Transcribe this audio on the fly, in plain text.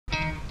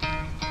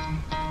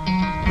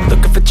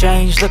for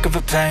change, looking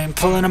for pain,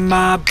 pulling a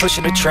mob,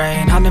 pushing a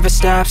train. I'll never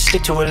stop,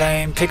 stick to a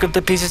lane, pick up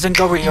the pieces and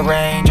go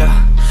rearrange.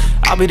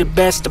 I'll be the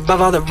best,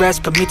 above all the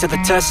rest, put me to the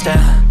test,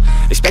 and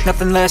expect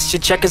nothing less, you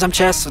check as I'm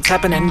chess, what's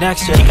happening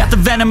next, yeah. He got the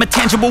venom, a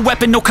tangible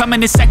weapon, no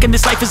coming in second.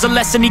 This life is a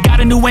lesson, he got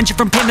a new engine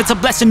from pain, it's a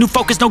blessing. New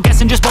focus, no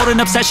guessing, just bold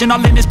and obsession,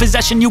 all in his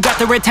possession. You got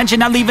their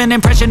attention, I'll leave an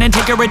impression and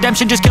take your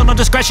redemption. Just kill, no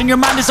discretion, your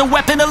mind is a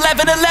weapon.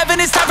 11-11,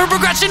 it's time for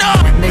progression,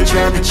 oh! When they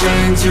try to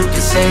chains, you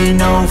can say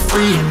no,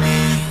 free me.